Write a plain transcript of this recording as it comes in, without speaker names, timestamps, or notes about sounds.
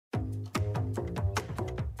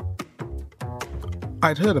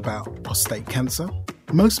I'd heard about prostate cancer.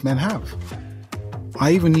 Most men have.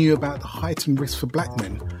 I even knew about the heightened risk for black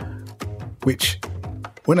men, which,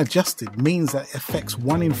 when adjusted, means that it affects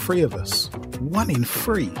 1 in 3 of us. 1 in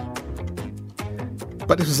 3.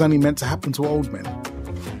 But this was only meant to happen to old men.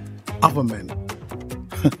 Other men.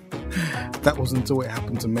 That wasn't until it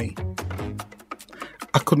happened to me.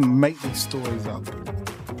 I couldn't make these stories up.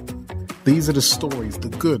 These are the stories, the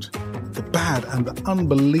good, the bad, and the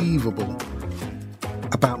unbelievable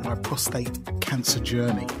about my prostate cancer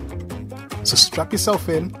journey. So strap yourself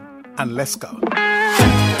in and let's go.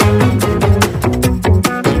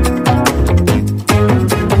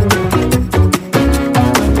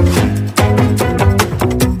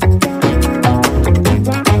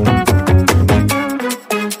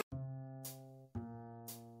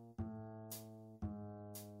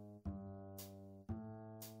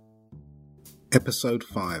 Episode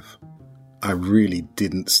 5. I really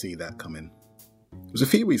didn't see that coming. It was a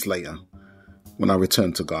few weeks later when I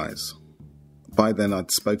returned to Guy's. By then I'd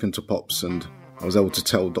spoken to Pops and I was able to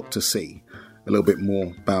tell Dr. C a little bit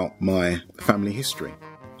more about my family history.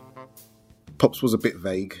 Pops was a bit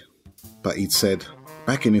vague, but he'd said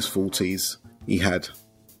back in his 40s he had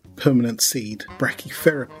permanent seed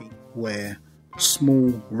brachytherapy, where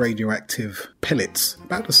small radioactive pellets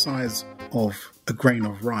about the size of a grain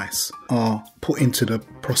of rice are put into the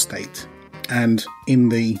prostate, and in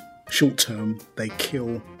the short term they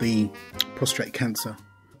kill the prostate cancer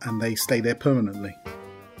and they stay there permanently.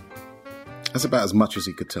 That's about as much as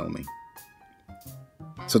he could tell me.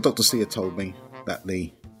 So Dr. C had told me that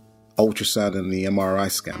the ultrasound and the MRI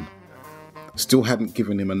scan still hadn't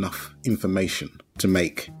given him enough information to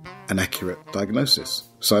make an accurate diagnosis.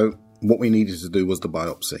 So what we needed to do was the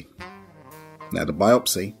biopsy. Now the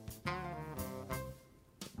biopsy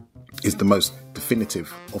is the most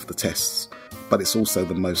definitive of the tests, but it's also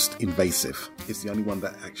the most invasive. It's the only one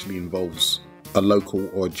that actually involves a local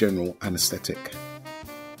or a general anaesthetic.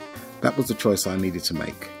 That was the choice I needed to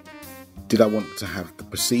make. Did I want to have the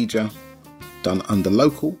procedure done under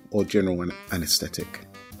local or general anaesthetic?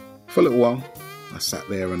 For a little while, I sat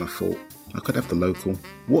there and I thought, I could have the local.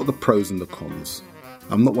 What are the pros and the cons?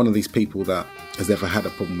 I'm not one of these people that has ever had a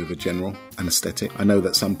problem with a general anaesthetic. I know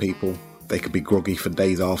that some people, they could be groggy for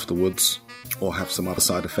days afterwards or have some other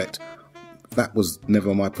side effect. That was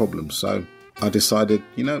never my problem. So I decided,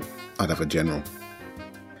 I'd have a general.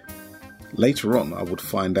 Later on, I would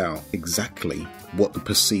find out exactly what the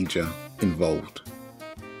procedure involved.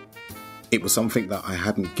 It was something that I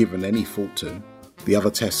hadn't given any thought to. The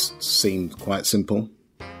other tests seemed quite simple,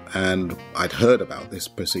 and I'd heard about this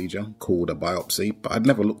procedure called a biopsy, but I'd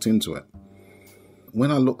never looked into it.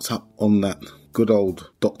 When I looked up on that good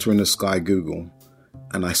old Doctor in the Sky Google,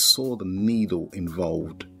 and I saw the needle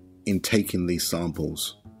involved in taking these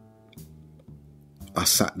samples, I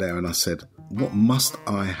sat there and I said, what must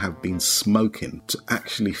I have been smoking to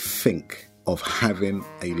actually think of having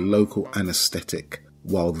a local anaesthetic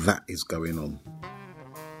while that is going on?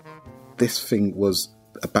 This thing was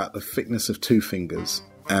about the thickness of 2 fingers,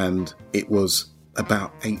 and it was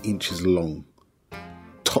about 8 inches long,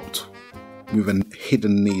 topped with a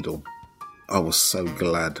hidden needle. I was so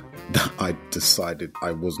glad that I decided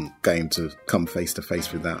I wasn't going to come face to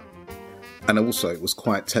face with that. And also it was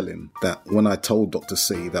quite telling that when I told Dr.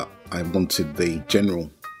 C that I wanted the general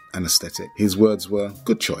anaesthetic, his words were,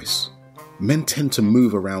 good choice. Men tend to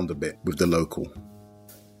move around a bit with the local.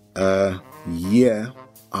 Yeah,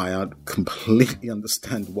 I completely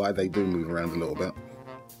understand why they do move around a little bit.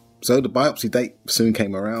 So the biopsy date soon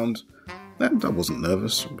came around. And I wasn't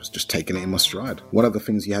nervous, I was just taking it in my stride. One of the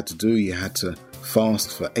things you had to do, you had to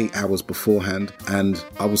fast for 8 hours beforehand, and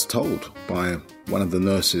I was told by one of the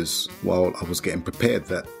nurses while I was getting prepared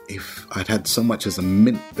that if I'd had so much as a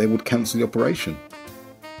mint, they would cancel the operation.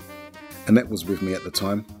 Annette was with me at the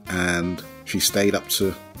time, and she stayed up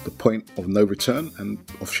to the point of no return, and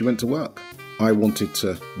off she went to work. I wanted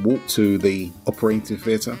to walk to the operating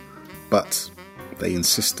theatre, but they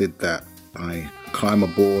insisted that I climb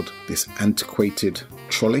aboard this antiquated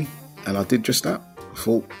trolley, and I did just that. I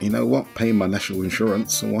thought, you know what, paying my national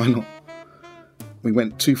insurance, so why not? We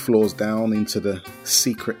went 2 floors down into the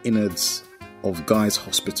secret innards of Guy's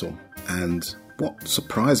Hospital, and what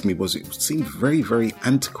surprised me was it seemed very, very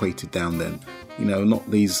antiquated down then. Not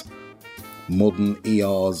these modern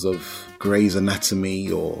ERs of Grey's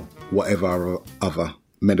Anatomy or whatever other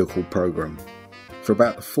medical program. For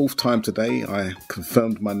about the 4th time today, I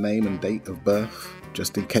confirmed my name and date of birth,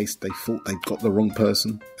 just in case they thought they'd got the wrong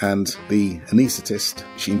person. And the anaesthetist,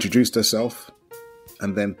 she introduced herself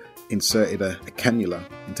and then inserted a cannula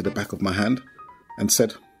into the back of my hand and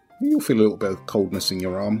said, you'll feel a little bit of coldness in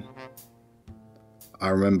your arm. I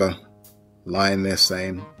remember lying there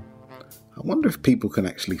saying, I wonder if people can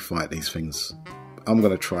actually fight these things. I'm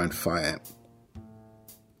going to try and fight it.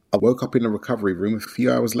 I woke up in the recovery room a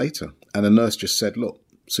few hours later, and the nurse just said, look,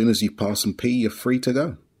 as soon as you pass and pee, you're free to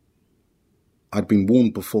go. I'd been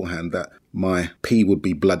warned beforehand that my pee would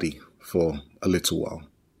be bloody for a little while.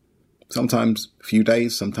 Sometimes a few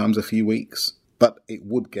days, sometimes a few weeks, but it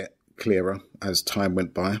would get clearer as time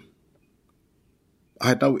went by. I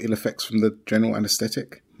had no ill effects from the general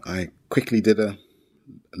anaesthetic. I quickly did a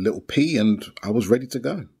little pee and I was ready to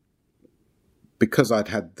go. Because I'd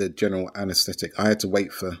had the general anaesthetic, I had to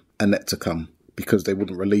wait for Annette to come because they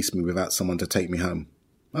wouldn't release me without someone to take me home.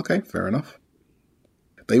 Okay, fair enough.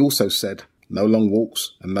 They also said no long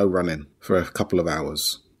walks and no running for a couple of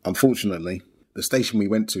hours. Unfortunately, the station we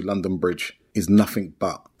went to, London Bridge, is nothing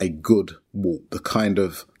but a good walk, the kind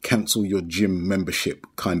of cancel your gym membership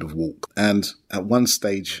kind of walk. And at one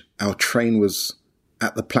stage, our train was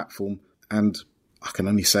at the platform and I can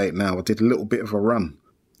only say it now, I did a little bit of a run.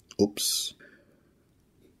 Oops.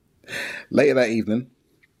 Later that evening,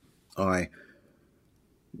 I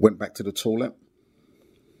went back to the toilet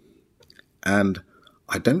and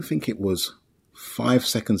I don't think it was 5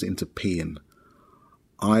 seconds into peeing,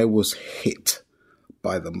 I was hit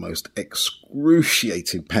by the most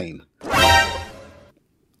excruciating pain.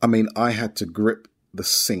 I mean, I had to grip the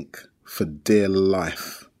sink for dear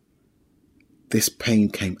life. This pain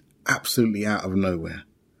came absolutely out of nowhere.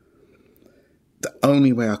 The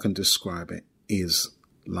only way I can describe it is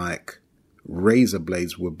like razor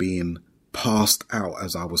blades were being passed out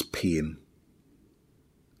as I was peeing.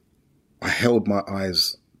 I held my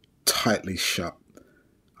eyes tightly shut.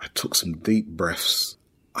 I took some deep breaths.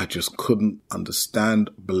 I just couldn't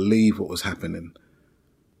believe what was happening.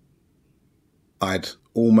 I'd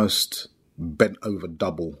almost bent over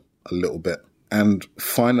double a little bit. And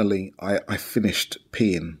finally, I finished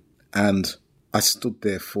peeing and I stood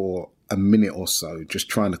there for a minute or so, just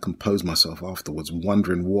trying to compose myself afterwards,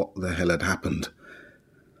 wondering what the hell had happened.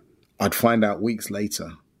 I'd find out weeks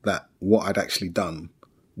later that what I'd actually done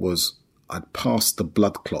was I'd passed the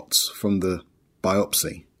blood clots from the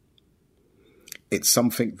biopsy. It's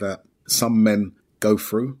something that some men go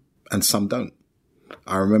through and some don't.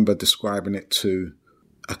 I remember describing it to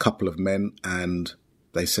a couple of men and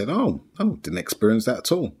they said, oh, didn't experience that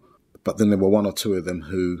at all. But then there were one or two of them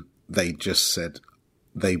who they just said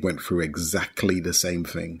they went through exactly the same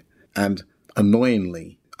thing. And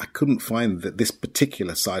annoyingly, I couldn't find this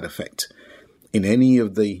particular side effect in any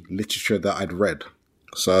of the literature that I'd read.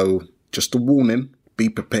 So just a warning, be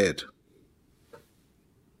prepared.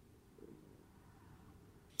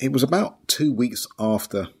 It was about 2 weeks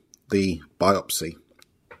after the biopsy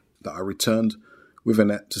that I returned with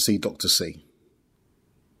Annette to see Dr. C.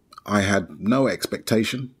 I had no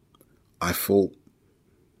expectation. I thought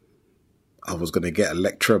I was going to get a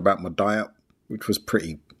lecture about my diet, which was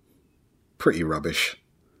pretty rubbish.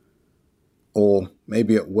 Or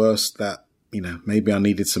maybe at worst that, maybe I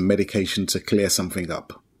needed some medication to clear something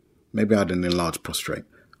up. Maybe I had an enlarged prostate.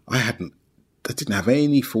 I didn't have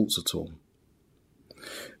any thoughts at all.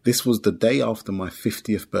 This was the day after my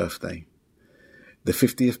 50th birthday. The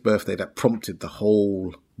 50th birthday that prompted the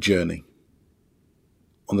whole journey.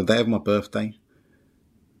 On the day of my birthday,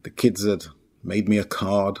 the kids had made me a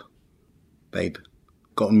card. They'd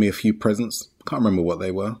gotten me a few presents. Can't remember what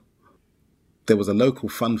they were. There was a local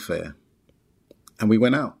fun fair. And we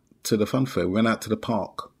went out to the fun fair. We went out to the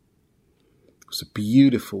park. It was a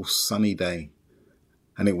beautiful sunny day.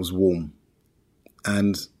 And it was warm.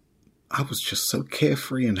 And I was just so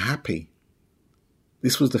carefree and happy.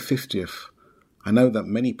 This was the 50th. I know that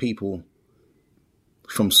many people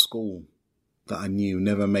from school that I knew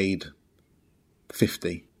never made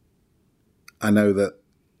 50. I know that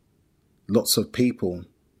lots of people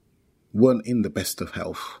weren't in the best of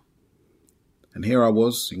health. And here I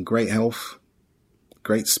was in great health,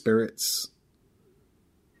 great spirits.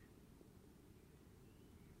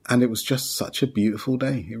 And it was just such a beautiful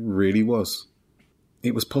day. It really was.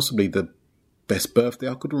 It was possibly the best birthday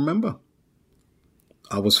I could remember.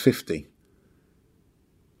 I was 50.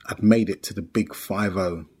 I'd made it to the big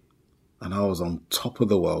 50, and I was on top of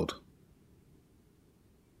the world.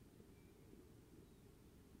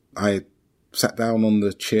 I sat down on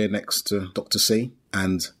the chair next to Dr. C,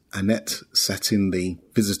 and Annette sat in the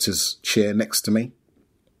visitor's chair next to me.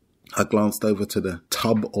 I glanced over to the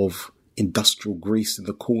tub of industrial grease in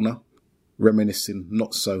the corner, reminiscing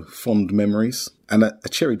not so fond memories. And a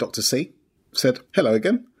cheery Dr. C said, hello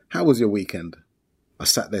again. How was your weekend? I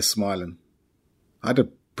sat there smiling. I had a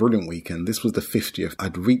brilliant weekend. This was the 50th.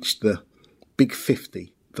 I'd reached the big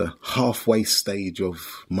 50, the halfway stage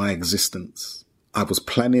of my existence. I was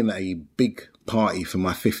planning a big party for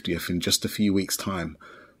my 50th in just a few weeks' time.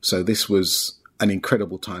 So this was an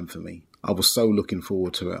incredible time for me. I was so looking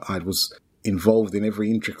forward to it. I was involved in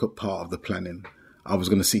every intricate part of the planning. I was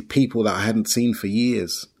going to see people that I hadn't seen for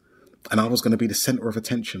years. And I was going to be the centre of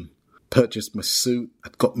attention. Purchased my suit.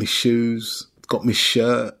 I'd got my shoes. Got my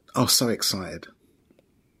shirt. I was so excited.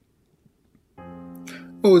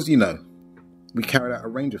 Well, as you know, we carried out a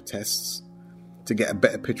range of tests to get a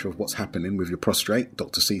better picture of what's happening with your prostate,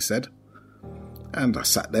 Dr. C said. And I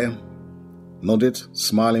sat there, nodded,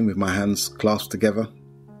 smiling with my hands clasped together.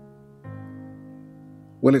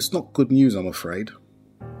 Well, it's not good news, I'm afraid.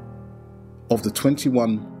 Of the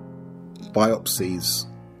 21 biopsies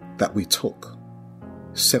that we took,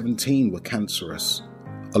 17 were cancerous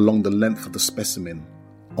along the length of the specimen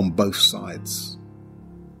on both sides.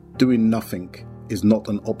 Doing nothing is not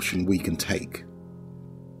an option we can take.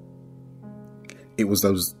 It was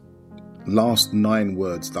those last 9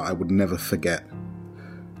 words that I would never forget.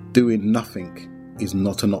 Doing nothing is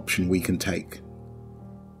not an option we can take.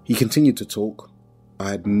 He continued to talk. I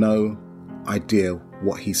had no idea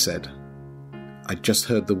what he said. I just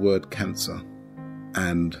heard the word cancer,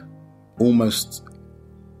 and almost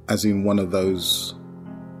as in one of those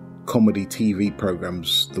comedy TV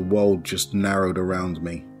programs, the world just narrowed around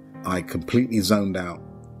me. I completely zoned out.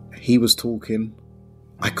 He was talking.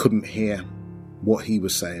 I couldn't hear what he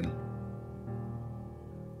was saying.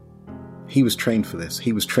 He was trained for this.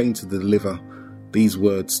 He was trained to deliver these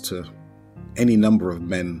words to any number of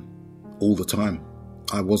men all the time.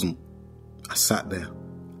 I wasn't. I sat there.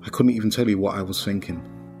 I couldn't even tell you what I was thinking.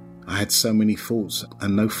 I had so many thoughts,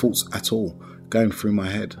 and no thoughts at all, going through my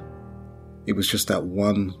head. It was just that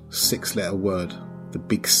one 6-letter word, the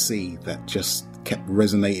big C, that just kept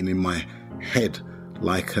resonating in my head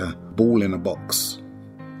like a ball in a box.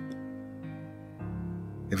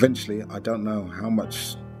 Eventually, I don't know how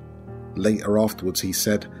much later afterwards, he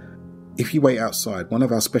said, "If you wait outside, one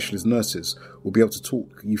of our specialist nurses will be able to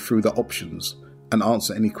talk you through the options and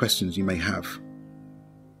answer any questions you may have."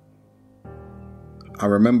 I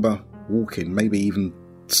remember walking, maybe even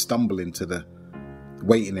stumbling to the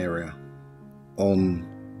waiting area on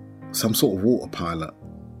some sort of autopilot.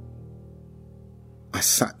 I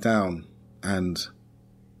sat down and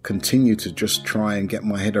continued to just try and get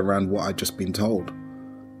my head around what I'd just been told.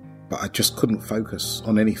 But I just couldn't focus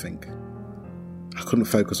on anything. I couldn't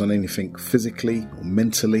focus on anything physically or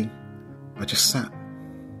mentally. I just sat.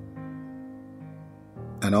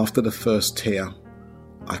 And after the first tear,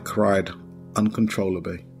 I cried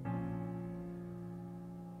uncontrollably.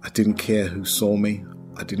 I didn't care who saw me.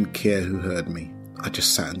 I didn't care who heard me. I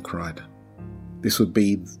just sat and cried. This would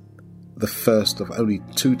be the first of only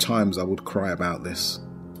 2 times I would cry about this.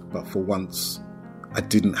 But for once, I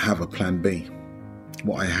didn't have a plan B.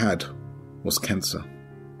 What I had was cancer.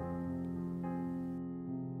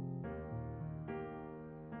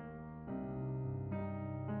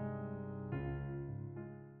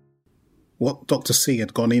 What Dr. C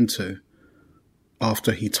had gone into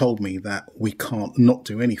after he told me that we can't not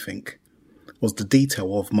do anything was the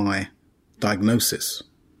detail of my diagnosis.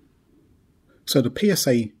 So the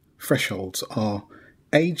PSA thresholds are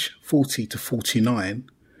age 40 to 49,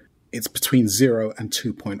 it's between 0 and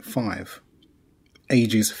 2.5.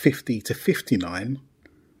 Ages 50 to 59,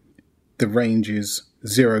 the range is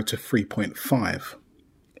 0 to 3.5.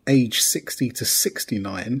 Age 60 to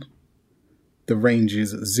 69, the range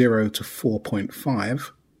is 0 to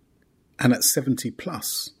 4.5. And at 70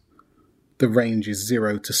 plus, the range is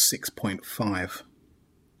 0 to 6.5.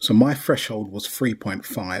 So my threshold was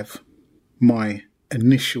 3.5. My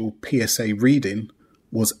initial PSA reading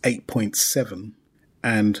was 8.7.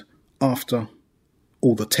 And after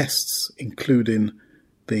all the tests, including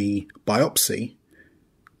the biopsy,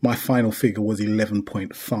 my final figure was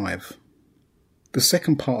 11.5. The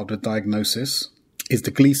second part of the diagnosis is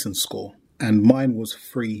the Gleason score, and mine was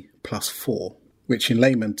 3 plus 4, which in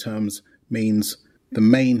layman terms means the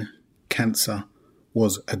main cancer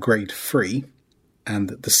was a grade 3 and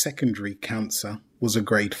the secondary cancer was a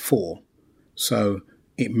grade 4. So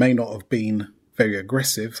it may not have been very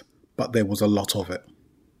aggressive, but there was a lot of it.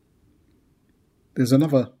 There's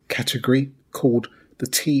another category called the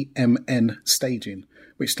TMN staging,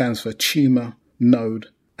 which stands for tumour, node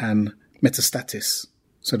and metastasis.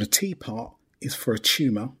 So the T part is for a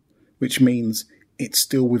tumour, which means it's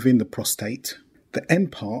still within the prostate. The N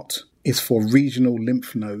part is for regional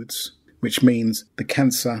lymph nodes, which means the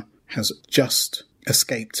cancer has just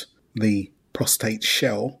escaped the prostate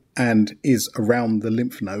shell and is around the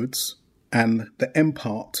lymph nodes. And the M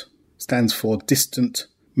part stands for distant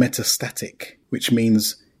metastatic, which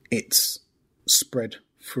means it's spread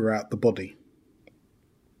throughout the body.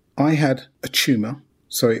 I had a tumour,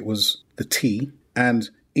 so it was the T, and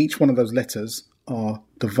each one of those letters are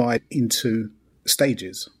divided into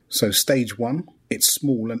stages. So stage 1, it's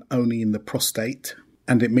small and only in the prostate,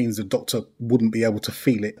 and it means the doctor wouldn't be able to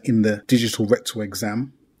feel it in the digital rectal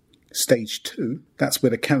exam. Stage 2, that's where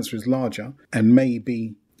the cancer is larger and may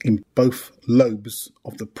be in both lobes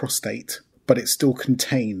of the prostate, but it's still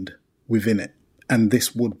contained within it, and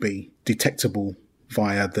this would be detectable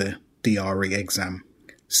via the DRE exam.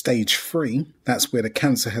 Stage 3, that's where the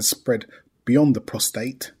cancer has spread beyond the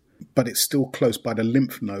prostate, but it's still close by the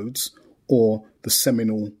lymph nodes or the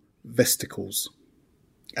seminal vesicles.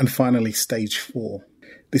 And finally, stage 4.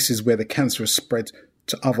 This is where the cancer has spread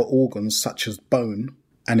to other organs such as bone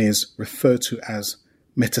and is referred to as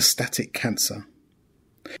metastatic cancer.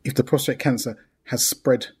 If the prostate cancer has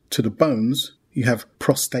spread to the bones, you have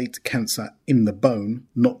prostate cancer in the bone,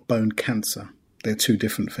 not bone cancer. They're two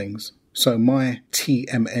different things. So my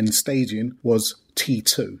TMN staging was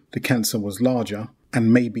T2. The cancer was larger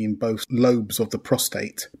and maybe in both lobes of the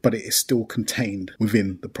prostate, but it is still contained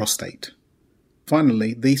within the prostate.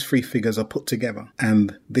 Finally, these three figures are put together,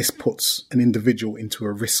 and this puts an individual into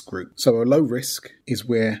a risk group. So a low risk is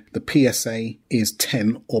where the PSA is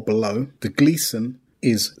 10 or below, the Gleason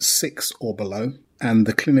is 6 or below, and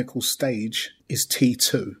the clinical stage is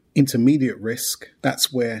T2. Intermediate risk,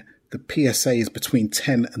 that's where the PSA is between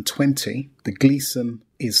 10 and 20, the Gleason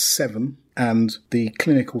is 7, and the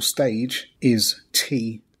clinical stage is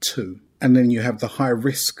T2. And then you have the high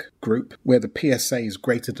risk group where the PSA is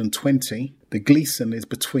greater than 20, the Gleason is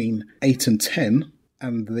between 8 and 10,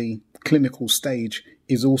 and the clinical stage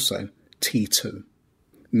is also T2.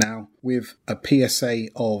 Now, with a PSA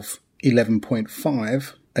of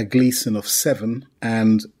 11.5, a Gleason of 7,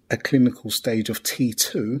 and a clinical stage of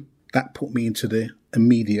T2, that put me into the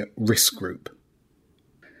immediate risk group.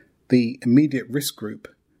 The immediate risk group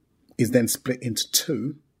is then split into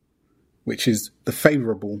two, which is the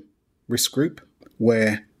favourable risk group,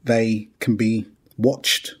 where they can be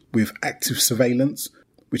watched with active surveillance,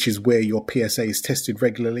 which is where your PSA is tested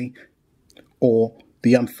regularly, or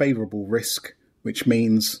the unfavourable risk, which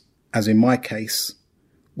means, as in my case,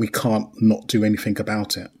 we can't not do anything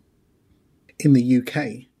about it. In the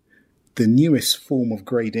UK, the newest form of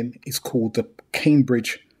grading is called the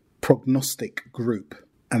Cambridge Prognostic Group,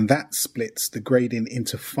 and that splits the grading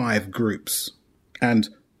into 5 groups. And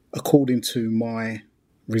according to my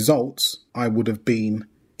results, I would have been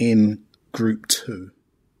in Group 2.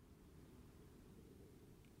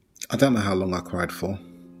 I don't know how long I cried for,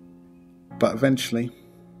 but eventually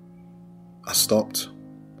I stopped,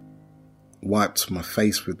 wiped my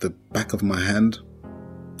face with the back of my hand,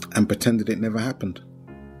 and pretended it never happened.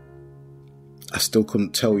 I still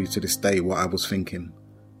couldn't tell you to this day what I was thinking,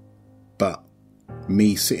 but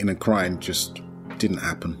me sitting and crying just didn't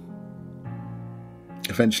happen.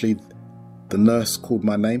 Eventually, the nurse called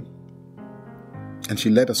my name, and she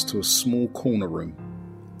led us to a small corner room.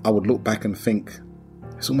 I would look back and think,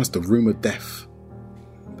 it's almost a room of death.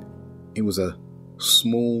 It was a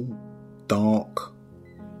small, dark,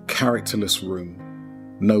 characterless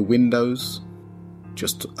room. No windows,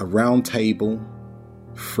 just a round table,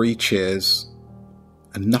 3 chairs,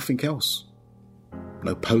 and nothing else.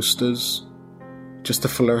 No posters, just a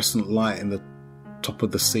fluorescent light in the top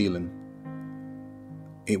of the ceiling.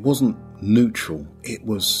 It wasn't neutral, it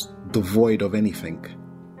was devoid of anything.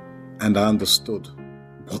 And I understood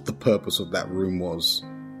what the purpose of that room was.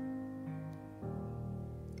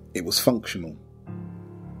 It was functional,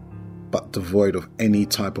 but devoid of any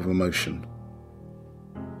type of emotion.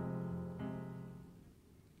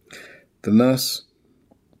 The nurse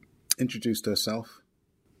introduced herself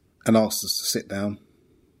and asked us to sit down.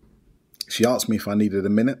 She asked me if I needed a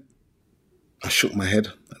minute. I shook my head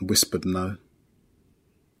and whispered no.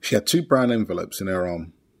 She had 2 brown envelopes in her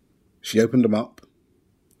arm. She opened them up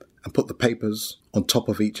and put the papers on top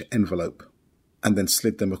of each envelope and then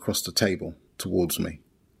slid them across the table towards me.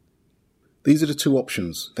 These are the 2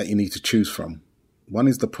 options that you need to choose from. One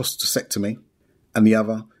is the prostatectomy and the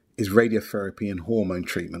other is radiotherapy and hormone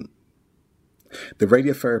treatment. The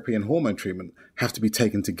radiotherapy and hormone treatment have to be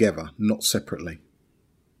taken together, not separately.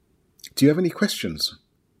 Do you have any questions?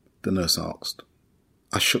 The nurse asked.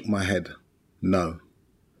 I shook my head. No.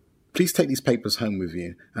 Please take these papers home with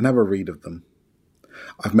you and have a read of them.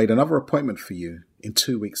 I've made another appointment for you in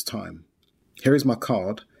 2 weeks' time. Here is my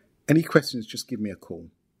card. Any questions, just give me a call.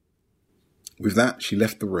 With that, she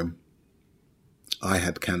left the room. I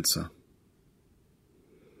had cancer.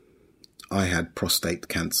 I had prostate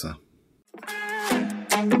cancer.